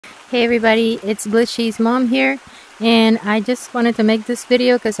Hey everybody, it's Glitchy's mom here, and I just wanted to make this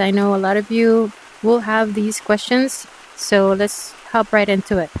video because I know a lot of you will have these questions, so let's hop right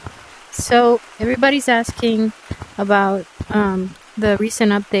into it. So everybody's asking about the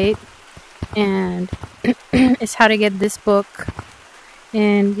recent update, and it's how to get this book,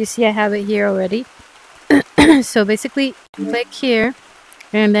 and you see I have it here already. So basically click here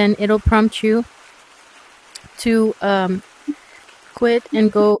and then it'll prompt you to quit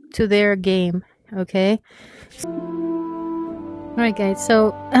and go to their game. Okay, alright guys,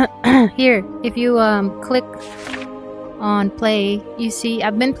 so here if you click on play, you see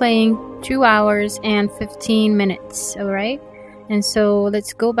I've been playing 2 hours and 15 minutes. Alright, and so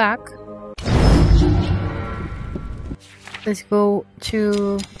let's go back. Let's go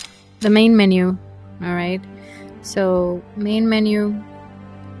to the main menu. Alright, so main menu,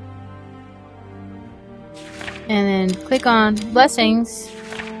 and then click on blessings,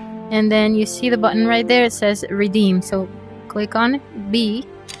 and then you see the button right there, it says redeem. So click on B,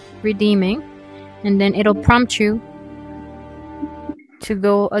 redeeming, and then it'll prompt you to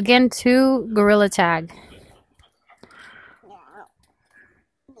go again to Gorilla Tag.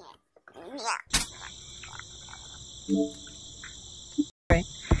 Right,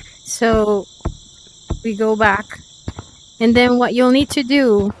 so we go back, and then what you'll need to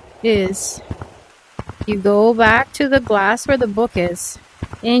do is you go back to the glass where the book is,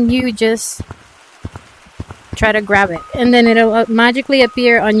 and you just try to grab it, and then it'll magically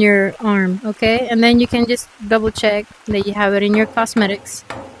appear on your arm. Okay, and then you can just double check that you have it in your cosmetics.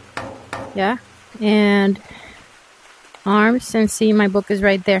 Yeah, and arms, and see my book is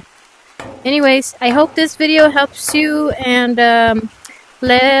right there. Anyways, I hope this video helps you, and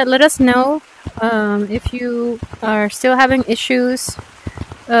let us know if you are still having issues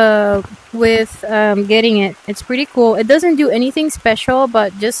with getting it. It's pretty cool. It doesn't do anything special,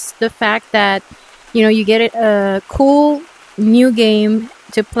 but just the fact that you get a cool new game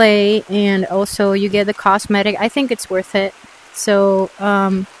to play, and also you get the cosmetic. I think it's worth it. So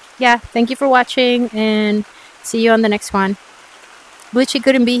yeah, thank you for watching, and see you on the next one. Glitchy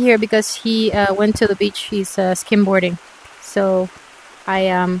couldn't be here because he went to the beach. He's skimboarding, so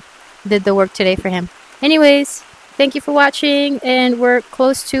I did the work today for him. Anyways, thank you for watching, and we're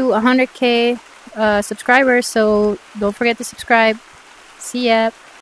close to 100K subscribers, so don't forget to subscribe. See ya.